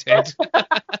disappointed.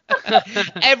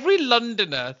 Every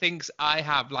Londoner thinks I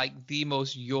have like the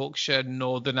most Yorkshire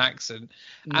Northern accent.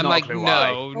 I'm Not like, a clue no,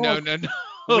 why. no, no, no,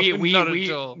 not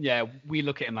at all. Yeah, we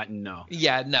look at him like, no.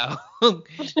 Yeah, no. No,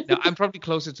 I'm probably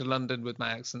closer to London with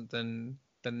my accent than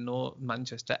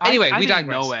Manchester. Anyway, I we think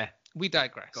digress. nowhere. We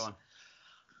digress. Go on.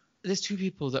 There's 2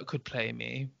 people that could play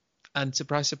me, and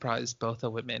surprise, surprise, both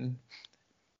are women.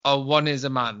 Or one is a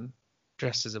man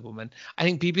dressed as a woman. I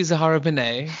think Bibi Zahara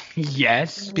Benet.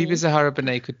 Yes. Bibi Zahara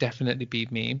Benet could definitely be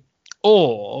me.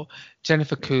 Or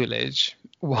Jennifer Coolidge.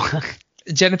 What?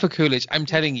 Jennifer Coolidge, I'm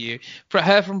telling you, for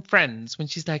her from Friends, when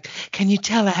she's like, can you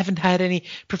tell I haven't had any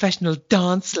professional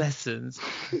dance lessons?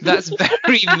 That's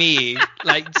very me.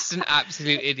 Like, just an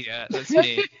absolute idiot. That's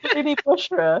me. Lady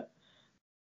Bushra.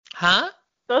 Huh?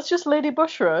 That's just Lady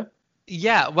Bushra.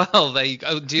 Yeah, well, there you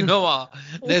go. Do you know what?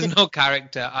 There's no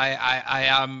character. I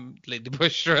am Lady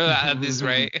Bushra at this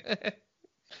rate.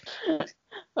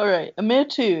 All right. Amir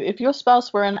 2. If your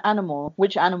spouse were an animal,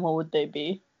 which animal would they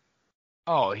be?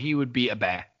 Oh, he would be a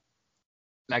bear.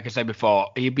 Like I said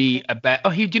before, he'd be a bear. Oh,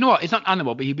 do you know what? He's not an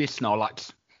animal, but he'd be a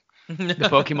Snorlax, the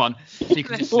Pokemon, so you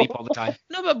can just sleep all the time.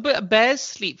 No, but bears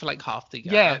sleep for like half the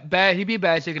year. Yeah, bear. He'd be a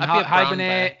bear, so he can I'd be a brown hibernate.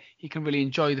 bear. He can really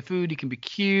enjoy the food. He can be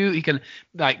cute. He can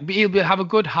have a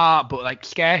good heart, but like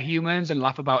scare humans and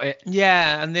laugh about it.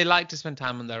 Yeah, and they like to spend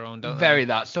time on their own, don't Very they?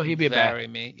 that. So he'd be a bear. Very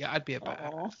me. Yeah, I'd be a bear.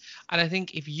 Aw. And I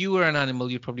think if you were an animal,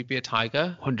 you'd probably be a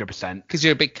tiger. 100%. Because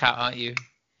you're a big cat, aren't you?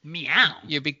 Meow.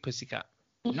 You're a big pussycat.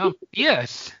 No,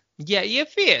 yes. Yeah, you're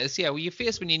fierce. Yeah, well, you're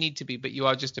fierce when you need to be, but you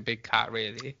are just a big cat,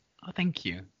 really. Oh, thank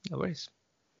you. No worries.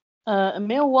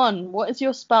 Amir 1. What is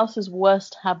your spouse's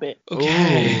worst habit?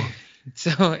 Okay.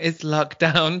 So it's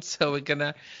lockdown, so we're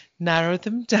gonna narrow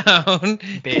them down.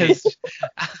 Bitch.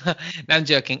 No, I'm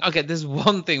joking. Okay, there's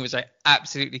one thing which I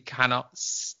absolutely cannot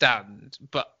stand,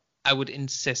 but I would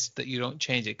insist that you don't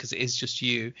change it because it is just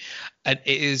you, and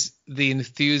it is the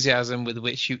enthusiasm with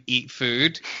which you eat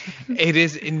food. It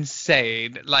is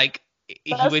insane. Like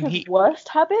That's when his worst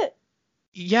habit.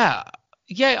 yeah,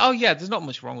 oh yeah. There's not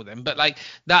much wrong with him, but like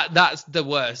that's the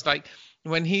worst. Like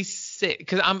when he sits,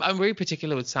 because I'm very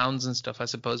particular with sounds and stuff, I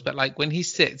suppose. But like when he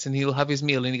sits and he'll have his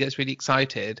meal and he gets really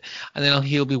excited, and then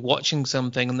he'll be watching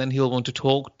something, and then he'll want to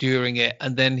talk during it,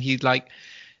 and then he'd like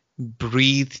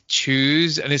breathe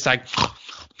chews, and it's like, oh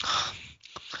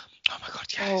my god,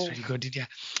 yeah, it's really good, yeah.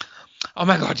 Oh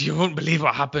my god, you won't believe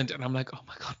what happened. And I'm like, oh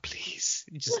my god, please,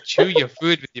 you just chew your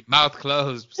food with your mouth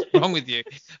closed. What's wrong with you?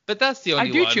 But that's the only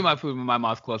I do one. chew my food with my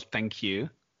mouth closed. Thank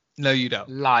you. No, you don't.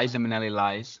 Lies, Eminelli,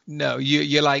 lies. No,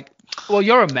 you're like, Well,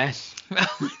 you're a mess.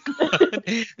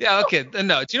 yeah, okay.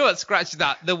 No, do you know what? Scratch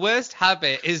that. The worst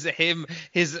habit is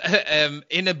his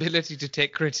inability to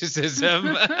take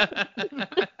criticism.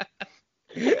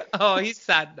 Oh, he's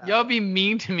sad now. You're being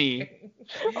mean to me.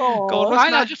 Oh, Go on,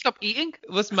 Fine, I'll just stop eating.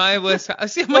 What's my worst?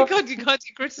 See, oh my god, you can't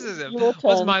take criticism. Your What's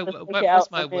turn my to take it what's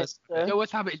out my of it, worst? sir. Your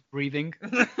worst habit is breathing.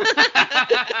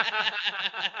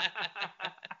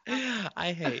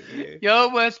 I hate you.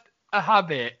 Your worst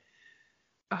habit.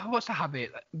 What's a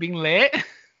habit? Being late?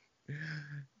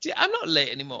 I'm not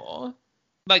late anymore.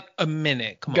 Like a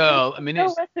minute. Come on. Girl, a minute.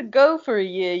 Nowhere to go for a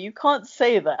year. You can't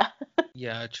say that.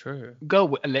 Yeah, true.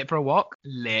 Girl, late for a walk?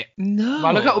 Late. No.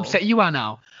 Well, look how upset you are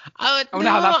now. I wonder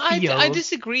how that I feels.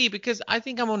 disagree because I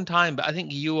think I'm on time, but I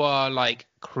think you are like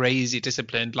crazy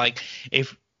disciplined. Like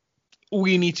if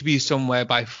we need to be somewhere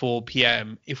by 4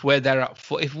 p.m. If we're there at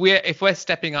 4, if we're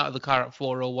stepping out of the car at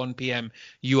 4 or 1 p.m.,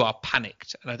 you are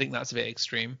panicked, and I think that's a bit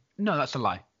extreme. No, that's a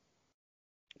lie.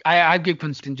 I give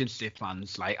contingency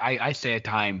plans. Like I say a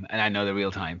time and I know the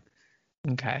real time.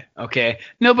 Okay. Okay.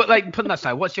 No, but like putting that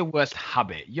aside, what's your worst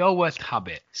habit? Your worst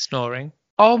habit. Snoring.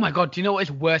 Oh my god, do you know what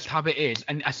his worst habit is?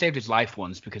 And I saved his life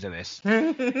once because of this.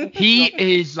 He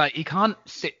is like he can't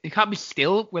be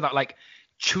still without like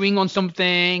chewing on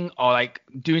something or like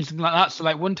doing something like that. So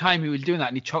like one time he was doing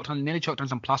that and he nearly choked on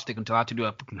some plastic until I had to do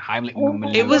a fucking Heimlich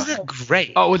maneuver. It was a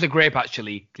grape. Oh, it was a grape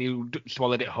actually. He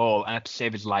swallowed it whole and I had to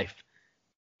save his life.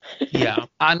 Yeah.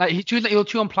 And like he'll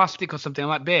chew on plastic or something. I'm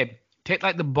like, babe, take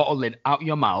like the bottle lid out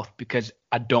your mouth because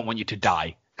I don't want you to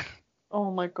die. Oh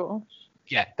my gosh.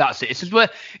 Yeah, that's it.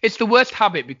 It's the worst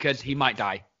habit because he might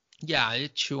die. Yeah,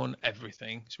 I chew on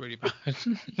everything. It's really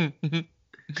bad.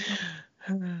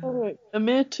 Alright.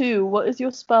 Amir 2, what is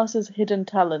your spouse's hidden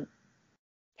talent?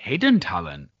 Hidden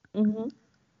talent? Mm-hmm.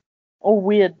 Or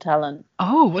weird talent?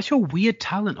 Oh, what's your weird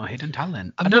talent or hidden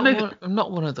talent? I'm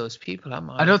not one of those people, am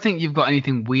I? I don't think you've got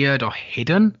anything weird or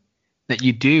hidden that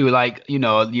you do. Like, you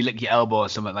know, you lick your elbow or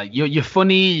something. Like, you're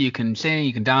funny, you can sing,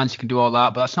 you can dance, you can do all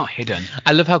that, but that's not hidden.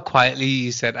 I love how quietly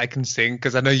you said I can sing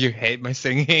because I know you hate my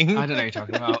singing. I don't know what you're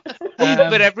talking about.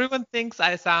 But everyone thinks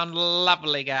I sound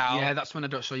lovely, girl. Yeah, that's when I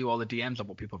don't show you all the DMs of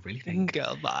what people really think.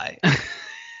 Girl, bye.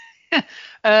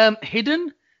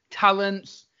 Hidden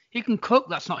talents. He can cook.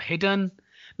 That's not hidden.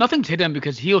 Nothing's hidden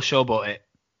because he'll showboat it.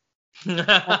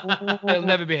 It'll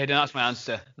never be hidden. That's my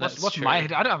answer. What's true. my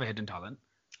hidden? I don't have a hidden talent.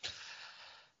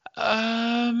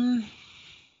 I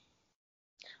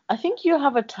think you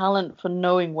have a talent for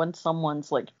knowing when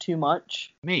someone's like too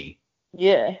much. Me?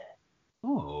 Yeah.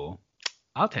 Oh,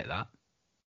 I'll take that.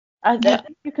 I think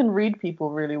you can read people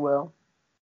really well.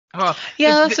 Oh,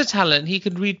 Yeah, that's a talent. He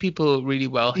can read people really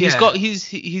well. Yeah.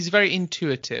 He's very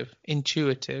intuitive.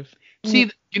 See,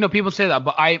 you know, people say that,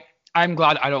 but I'm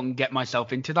glad I don't get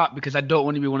myself into that because I don't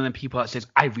want to be one of them people that says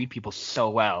I read people so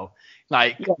well.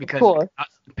 Like, Yeah, because that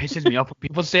pisses me off when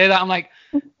people say that. I'm like,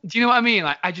 do you know what I mean?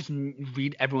 Like, I just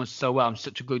read everyone so well. I'm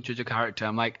such a good judge of character.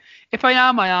 I'm like, if I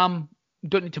am, I am.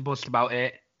 Don't need to boast about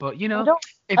it. But, you know.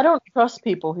 I don't trust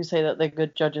people who say that they're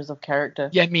good judges of character.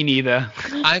 Yeah, me neither.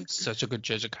 I'm such a good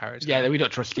judge of character. Yeah, we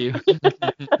don't trust you.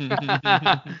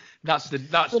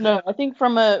 That's No, I think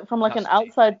from like an That's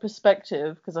outside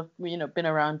perspective, because I've been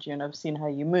around you and I've seen how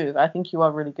you move, I think you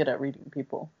are really good at reading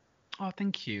people. Oh,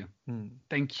 thank you.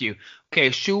 Thank you. Okay,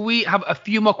 should we have a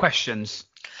few more questions?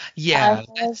 Yeah. I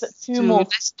have Let's two more.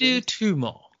 do 2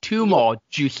 more. Two more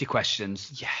juicy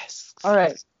questions. Yes. All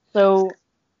right. So,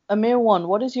 Amir 1,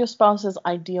 what is your spouse's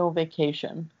ideal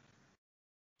vacation?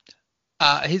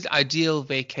 His ideal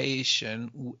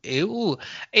vacation, it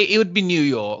would be New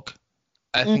York.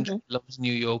 I think he loves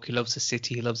New York. He loves the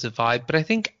city. He loves the vibe. But I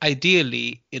think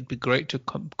ideally it'd be great to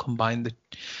combine the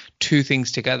two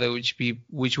things together,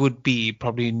 which would be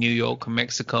probably New York and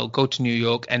Mexico. Go to New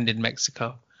York, end in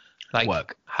Mexico. Like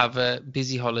Work. Have a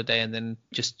busy holiday and then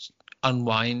just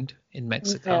unwind in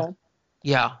Mexico. Yeah.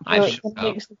 Yeah, So I think it's a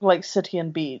so. mix of like city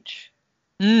and beach.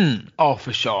 Oh,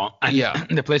 for sure. And Yeah.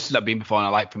 the places I've been before, and I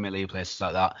like familiar places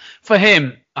like that. For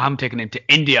him, I'm taking him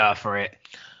to India for it.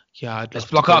 Yeah, I'd Let's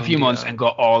love block to go out a few India. months and go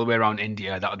all the way around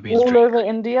India. That would be his All dream. over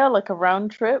India, like a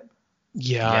round trip.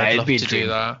 Yeah, Yeah, I'd it'd love be a to dream. do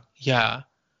that. Yeah.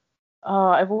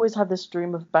 I've always had this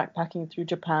dream of backpacking through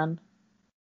Japan.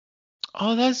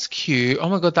 Oh, that's cute. Oh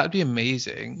my God, that'd be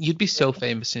amazing. You'd be so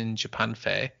famous in Japan,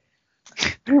 Faye.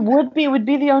 We'd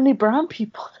be the only brown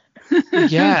people.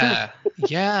 Yeah,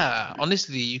 yeah.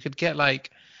 Honestly, you could get like,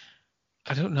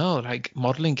 I don't know, like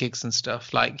modeling gigs and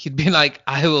stuff. Like you'd be like,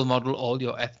 I will model all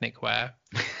your ethnic wear.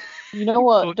 You know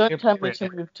what? So Don't tempt me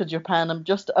different. to move to Japan. I've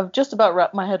just about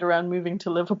wrapped my head around moving to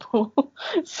Liverpool.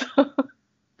 So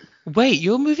Wait,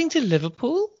 you're moving to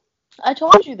Liverpool? I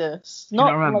told you this. You Not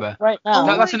don't remember? like right Oh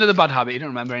now. That's my- another bad habit. You don't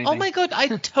remember anything. Oh my God, I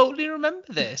totally remember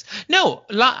this. No,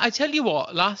 I tell you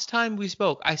what, last time we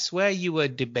spoke, I swear you were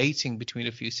debating between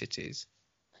a few cities.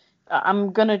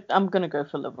 I'm gonna go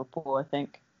for Liverpool, I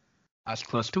think. That's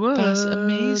close to us. That's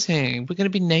amazing. We're going to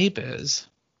be neighbours.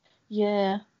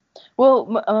 Yeah. Well,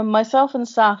 myself and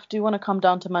Saf do want to come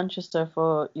down to Manchester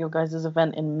for your guys'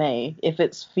 event in May, if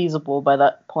it's feasible by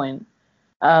that point.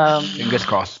 Fingers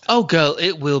crossed. Oh, girl,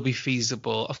 it will be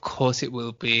feasible. Of course it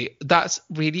will be. That's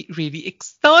really, really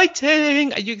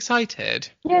exciting. Are you excited?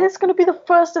 Yeah, it's gonna be the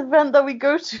first event that we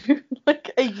go to in like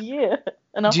a year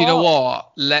and a half. Do you know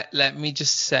what? Let me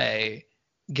just say,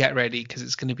 get ready because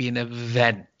it's going to be an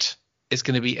event. It's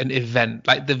going to be an event.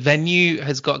 Like the venue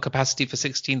has got capacity for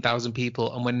 16,000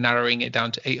 people, and we're narrowing it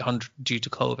down to 800 due to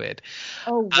COVID.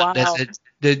 Oh And wow.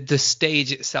 the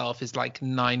stage itself is like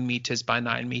 9 meters by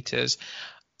 9 meters.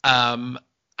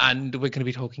 And we're going to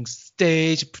be talking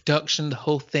stage, production, the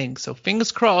whole thing. So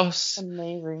fingers crossed.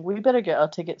 Amazing. We better get our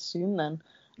tickets soon then.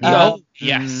 Oh,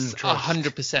 yes, trust.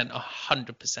 100%,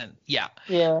 100%. Yeah.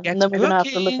 Yeah, Get and then we're gonna have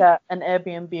to look booking. at an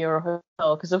Airbnb or a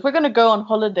hotel because if we're gonna go on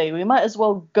holiday, we might as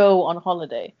well go on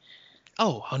holiday.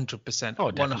 Oh, 100%. Oh,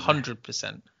 definitely.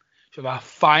 100%. So our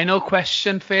final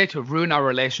question, Faye, to ruin our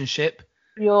relationship.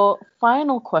 Your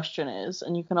final question is,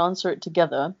 and you can answer it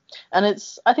together, and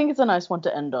I think it's a nice one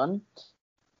to end on.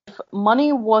 If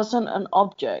money wasn't an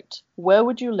object, where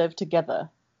would you live together?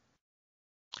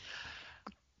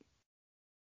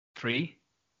 3,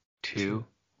 2,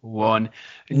 1.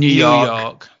 New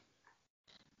York.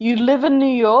 You'd live in New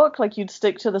York, like you'd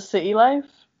stick to the city life?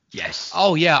 Yes.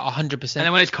 Oh, yeah, And 100%.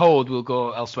 then when it's cold, we'll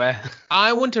go elsewhere.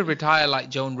 I want to retire like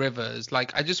Joan Rivers.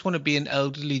 Like, I just want to be an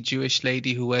elderly Jewish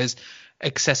lady who wears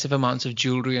excessive amounts of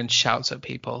jewelry and shouts at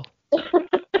people. But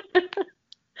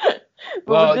would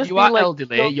Well, this you be are like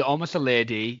elderly. your- You're almost a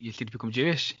lady. You need to become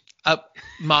Jewish.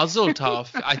 Mazel tov.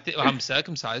 I'm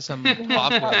circumcised. I'm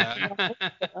halfway there.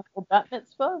 or bat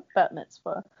mitzvah? Bat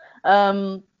mitzvah.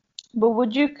 But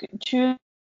would you choose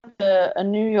a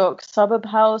New York suburb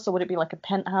house, or would it be like a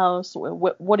penthouse?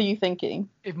 What are you thinking?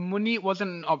 If money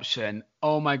wasn't an option,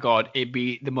 oh my god, it'd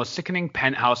be the most sickening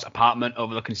penthouse apartment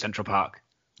overlooking Central Park.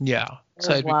 Yeah. So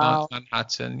Oh, it'd be wow.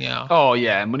 Manhattan. Yeah. Oh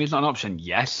yeah, money's not an option.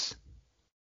 Yes.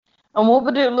 And what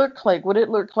would it look like? Would it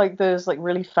look like those like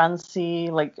really fancy,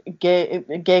 like a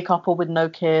gay couple with no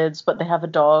kids, but they have a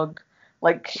dog,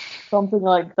 like something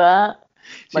like that?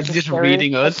 Like She's a just stereo-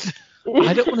 reading us.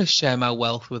 I don't want to share my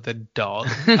wealth with a dog.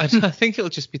 I think it'll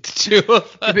just be the two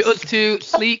of It'd be us. us two,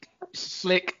 sleek,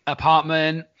 slick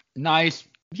apartment, nice.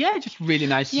 Yeah, just really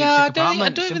nice. Yeah, I slick don't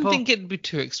apartment, even simple. think it'd be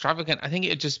too extravagant. I think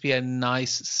it'd just be a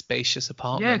nice, spacious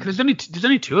apartment. Yeah, because there's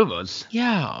only two of us.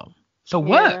 Yeah. So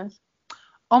what? Yeah.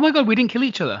 Oh my god, we didn't kill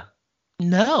each other.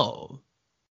 No,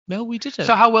 we didn't.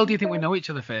 So how well do you think we know each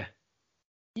other, Faye?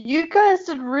 You guys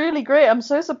did really great. I'm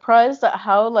so surprised at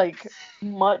how like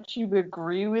much you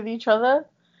agree with each other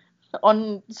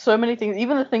on so many things.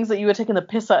 Even the things that you were taking the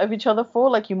piss out of each other for,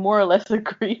 like you more or less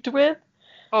agreed with.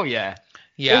 Oh yeah.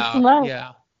 yeah, it's nice.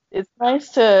 yeah. It's nice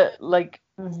to like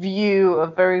view a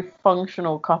very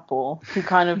functional couple who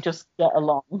kind of just get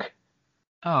along.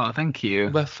 Oh, thank you.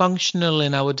 We're functional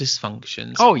in our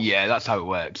dysfunctions. Oh yeah, that's how it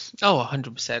works. Oh,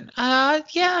 100%.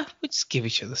 Yeah, we just give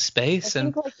each other I space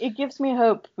and think like it gives me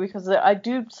hope because I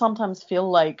do sometimes feel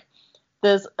like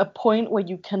there's a point where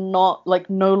you cannot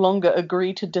like no longer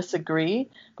agree to disagree.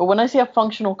 But when I see a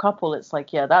functional couple, it's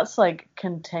like, yeah, that's like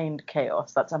contained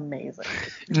chaos. That's amazing.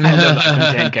 I love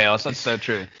that contained chaos. That's so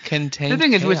true. contained The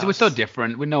thing is, we're chaos. so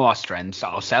different. We know our strengths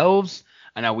ourselves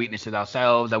and our weaknesses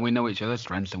ourselves, and we know each other's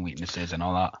strengths and weaknesses and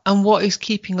all that. And what is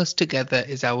keeping us together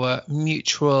is our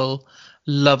mutual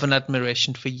love and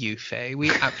admiration for you, Faye. We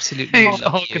absolutely It's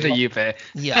all love because you. of you, Faye.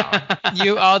 Yeah,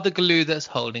 you are the glue that's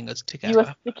holding us You together.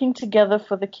 are sticking together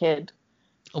for the kid.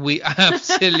 We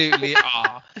absolutely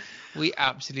are. We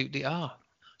absolutely are.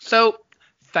 So,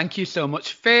 Thank you so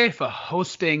much, Faye, for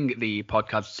hosting the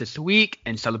podcast this week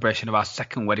in celebration of our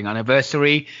second wedding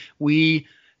anniversary. We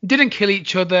didn't kill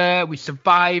each other. We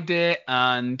survived it.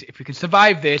 And if we can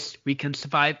survive this, we can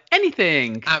survive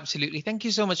anything. Absolutely. Thank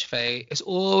you so much, Faye. It's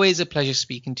always a pleasure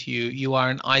speaking to you. You are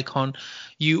an icon.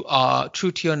 You are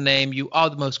true to your name. You are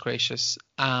the most gracious.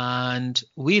 And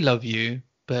we love you.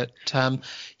 But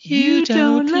you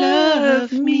don't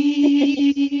love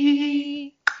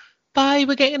me. Bye.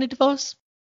 We're getting a divorce.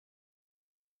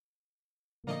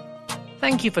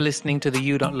 Thank you for listening to the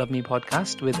You Don't Love Me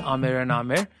podcast with Amir and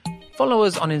Amir. Follow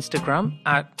us on Instagram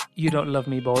at You Don't Love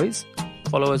Me Boys.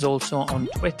 Follow us also on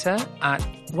Twitter at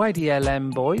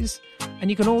YDLM Boys.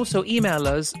 And you can also email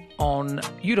us on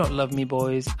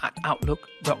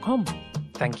youdon'tlovemeboys@outlook.com.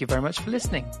 Thank you very much for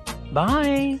listening.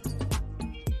 Bye.